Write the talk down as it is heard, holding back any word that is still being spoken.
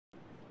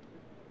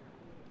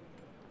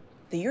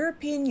The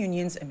European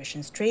Union's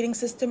emissions trading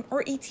system,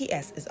 or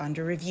ETS, is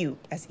under review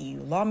as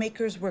EU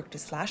lawmakers work to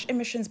slash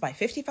emissions by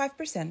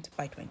 55%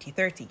 by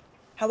 2030.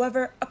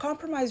 However, a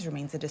compromise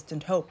remains a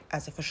distant hope,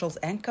 as officials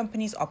and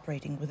companies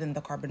operating within the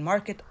carbon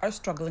market are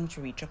struggling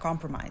to reach a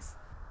compromise.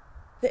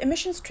 The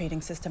emissions trading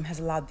system has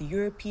allowed the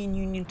European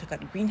Union to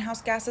cut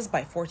greenhouse gases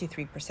by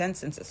 43%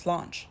 since its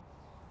launch.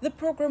 The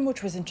program,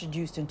 which was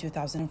introduced in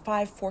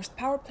 2005, forced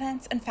power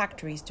plants and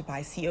factories to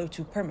buy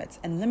CO2 permits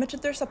and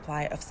limited their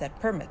supply of said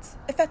permits,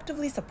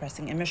 effectively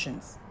suppressing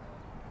emissions.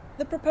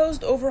 The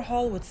proposed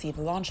overhaul would see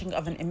the launching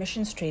of an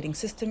emissions trading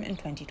system in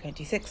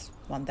 2026,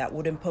 one that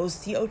would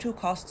impose CO2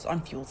 costs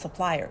on fuel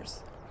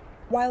suppliers.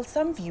 While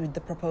some viewed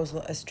the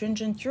proposal as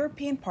stringent,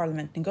 European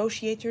Parliament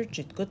negotiator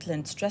Jytte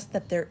Guteland stressed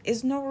that there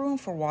is no room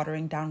for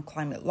watering down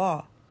climate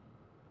law.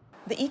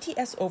 The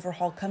ETS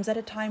overhaul comes at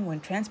a time when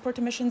transport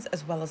emissions,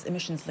 as well as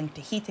emissions linked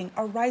to heating,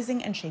 are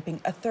rising and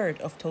shaping a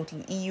third of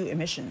total EU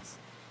emissions.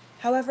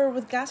 However,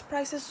 with gas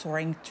prices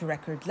soaring to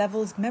record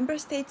levels, member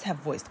states have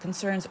voiced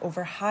concerns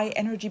over high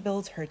energy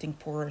bills hurting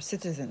poorer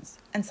citizens,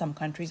 and some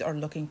countries are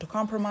looking to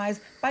compromise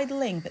by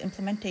delaying the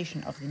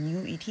implementation of the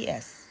new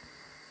ETS.